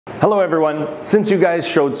Hello everyone. Since you guys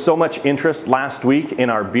showed so much interest last week in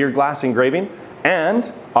our beer glass engraving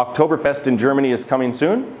and Oktoberfest in Germany is coming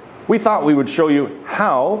soon, we thought we would show you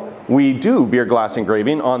how we do beer glass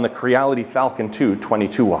engraving on the Creality Falcon2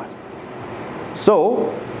 22 watt. So,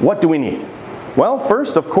 what do we need? Well,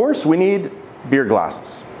 first, of course, we need beer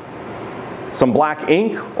glasses, some black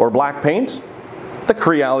ink or black paint, the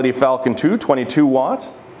Creality Falcon2 22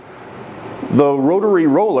 watt, the Rotary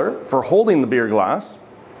Roller for holding the beer glass,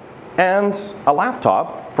 and a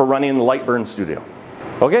laptop for running the Lightburn studio.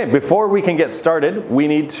 Okay, before we can get started, we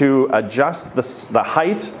need to adjust the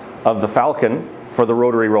height of the Falcon for the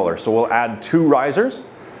Rotary Roller. So we'll add 2 risers,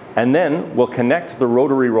 and then we'll connect the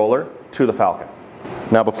Rotary Roller to the Falcon.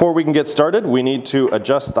 Now before we can get started, we need to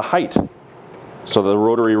adjust the height so the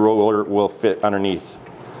Rotary Roller will fit underneath.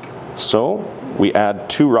 So we add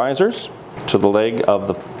 2 risers to the leg of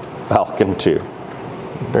the Falcon2.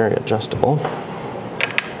 Very adjustable.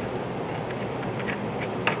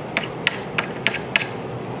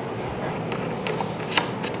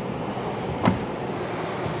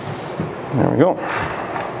 There we go.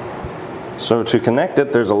 So to connect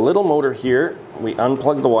it, there's a little motor here. We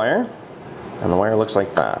unplug the wire, and the wire looks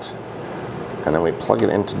like that. And then we plug it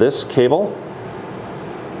into this cable,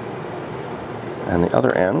 and the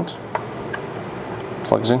other end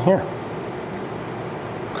plugs in here.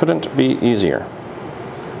 Couldn't be easier.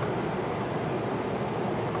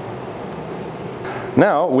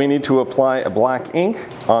 Now we need to apply a black ink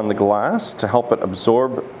on the glass to help it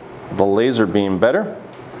absorb the laser beam better.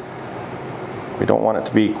 We don't want it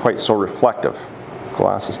to be quite so reflective.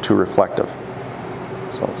 Glass is too reflective.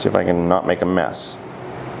 So let's see if I can not make a mess.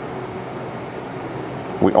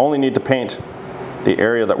 We only need to paint the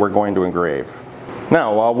area that we're going to engrave.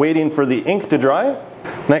 Now, while waiting for the ink to dry,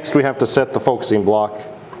 next we have to set the focusing block,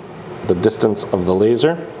 the distance of the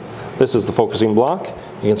laser. This is the focusing block.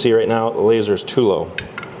 You can see right now the laser is too low.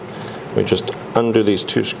 We just undo these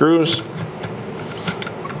 2 screws,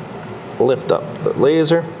 lift up the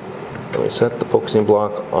laser, and we set the focusing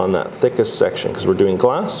block on that thickest section because we're doing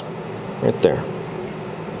glass right there.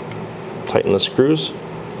 Tighten the screws,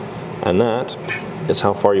 and that is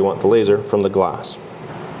how far you want the laser from the glass.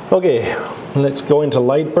 Okay, let's go into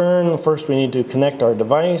Lightburn. First we need to connect our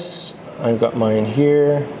device. I've got mine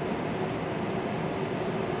here.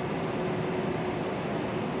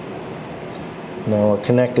 Now we're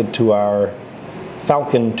connected to our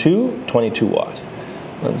Falcon2 22 watt.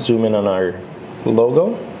 Let's zoom in on our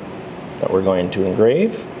logo that we're going to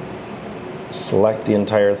engrave. Select the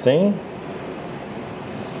entire thing,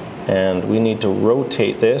 and we need to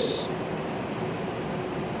rotate this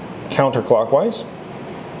counterclockwise.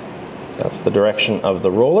 That's the direction of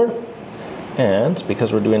the roller, and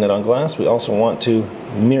because we're doing it on glass, we also want to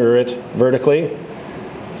mirror it vertically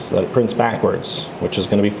so that it prints backwards, which is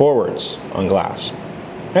going to be forwards on glass.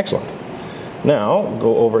 Excellent. Now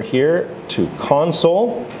go over here to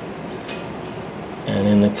console, and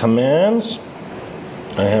in the commands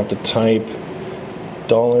I have to type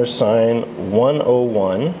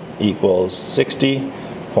 $101 equals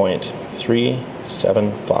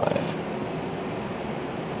 60.375.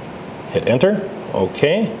 Hit enter.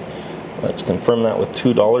 Okay, let's confirm that with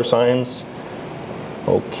 2 dollar signs.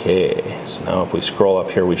 Okay, so now if we scroll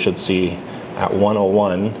up here, we should see at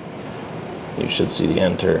 101, you should see the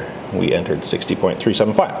enter. We entered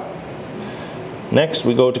 60.375. Next,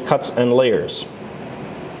 we go to cuts and layers.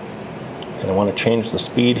 And I want to change the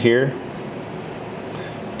speed here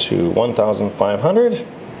to 1,500.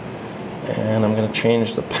 And I'm going to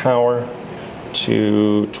change the power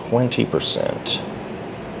to 20%.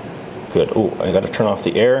 Good. Oh, I got to turn off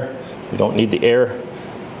the air. We don't need the air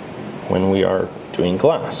when we are doing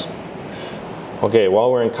glass. Okay, while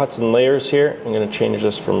we're in cuts and layers here, I'm going to change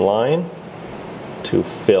this from line to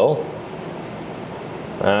fill.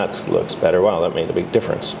 That looks better. Wow, that made a big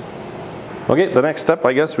difference. Okay, the next step,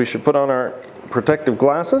 I guess we should put on our protective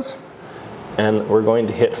glasses, and we're going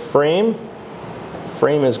to hit frame.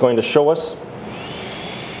 Frame is going to show us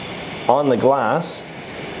on the glass.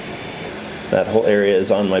 That whole area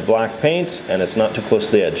is on my black paint, and it's not too close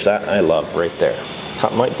to the edge. That I love right there.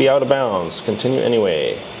 Cut might be out of bounds. Continue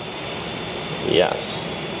anyway. Yes,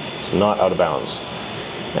 it's not out of bounds.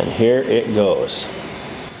 And here it goes.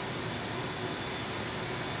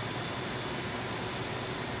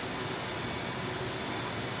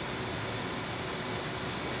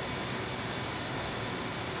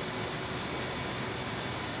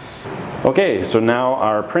 Okay, so now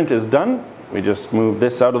our print is done. We just move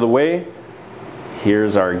this out of the way.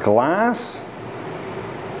 Here's our glass.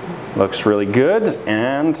 Looks really good,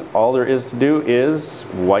 and all there is to do is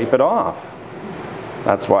wipe it off.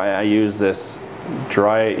 That's why I use this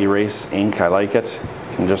dry erase ink. I like it.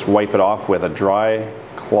 You can just wipe it off with a dry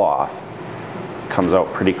cloth. Comes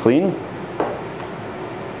out pretty clean.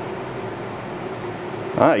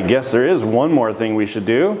 I guess there is one more thing we should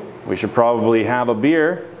do. We should probably have a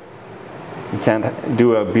beer. You can't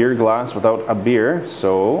do a beer glass without a beer,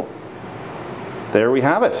 so there we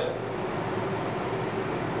have it.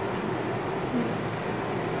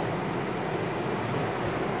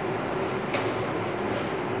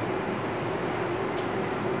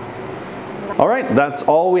 All right, that's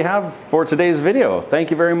all we have for today's video.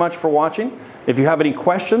 Thank you very much for watching. If you have any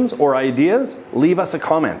questions or ideas, leave us a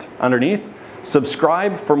comment underneath.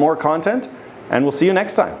 Subscribe for more content, and we'll see you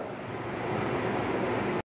next time.